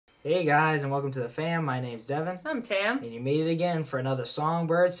Hey guys, and welcome to the fam. My name's Devin. I'm Tam. And you made it again for another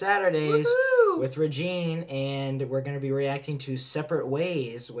Songbird Saturdays with Regine, and we're going to be reacting to Separate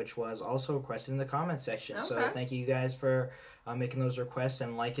Ways, which was also requested in the comment section. Okay. So thank you guys for making those requests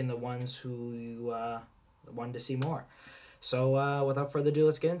and liking the ones who you wanted to see more. So without further ado,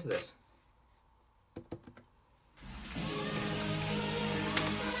 let's get into this.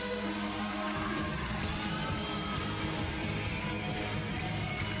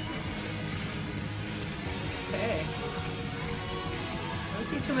 Okay. I don't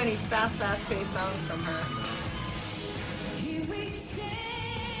see too many fast-paced songs from her. Here we stand,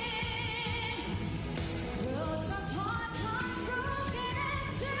 worlds apart, hearts broken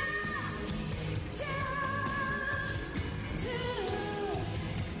and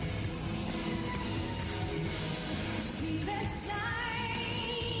see the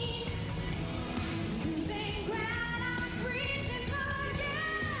signs, losing ground, I'm reaching for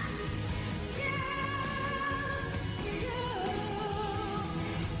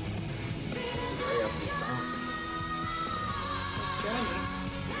This is a very upbeat song. Journey.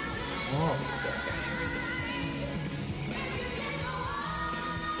 Oh, okay.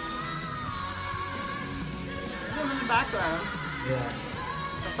 Them in the background. Yeah.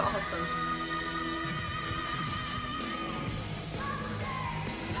 That's awesome.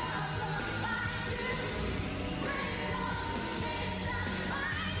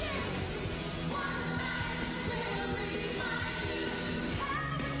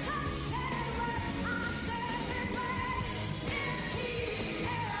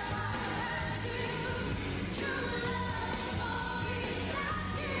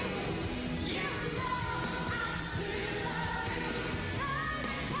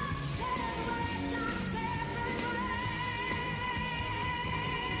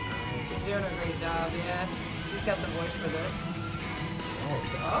 She's doing a great job, yeah. She's got the voice for this. Oh,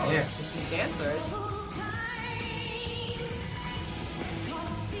 Oh, yeah. she's dancers.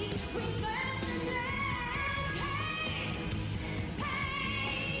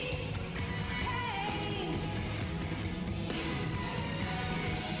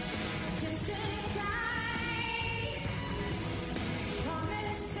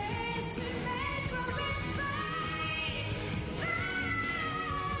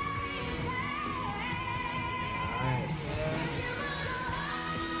 Nice. Yeah.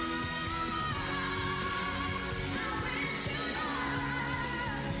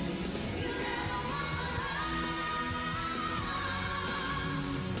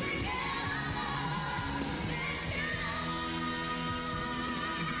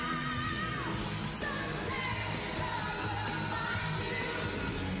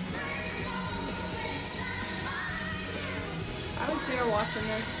 I was there watching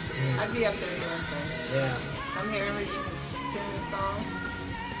this. I'd be up there dancing. Yeah. I'm hearing Regine sing this song.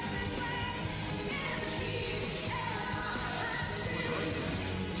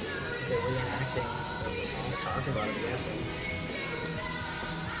 They're reenacting what the song's talking about, I'm guessing.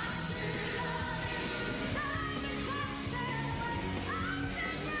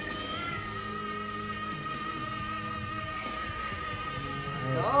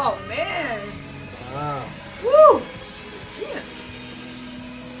 Nice. Oh man! Wow. Woo! Yeah.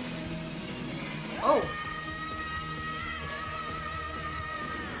 Oh.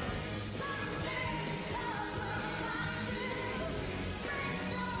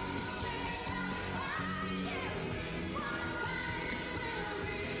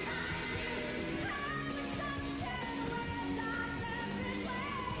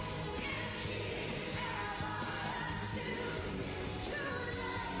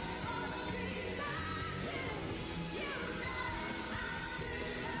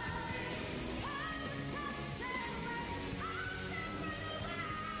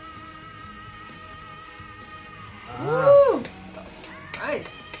 Woo!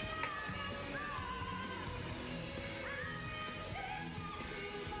 Nice.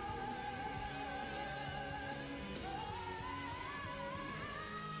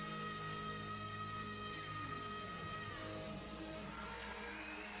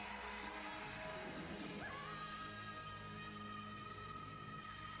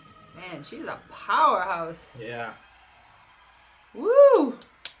 Man, she's a powerhouse. Yeah. Woo!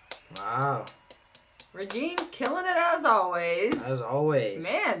 Wow. Regine killing it as always. As always.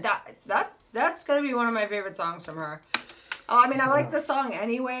 Man, that's gonna be one of my favorite songs from her. I mean, I like the song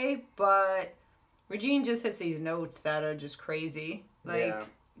anyway, but Regine just hits these notes that are just crazy. Like,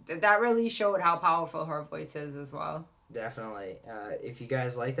 that really showed how powerful her voice is as well. Definitely. If you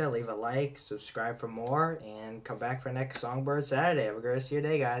guys like that, leave a like, subscribe for more, and come back for next Songbird Saturday. Have a great rest of your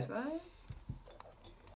day, guys. Bye.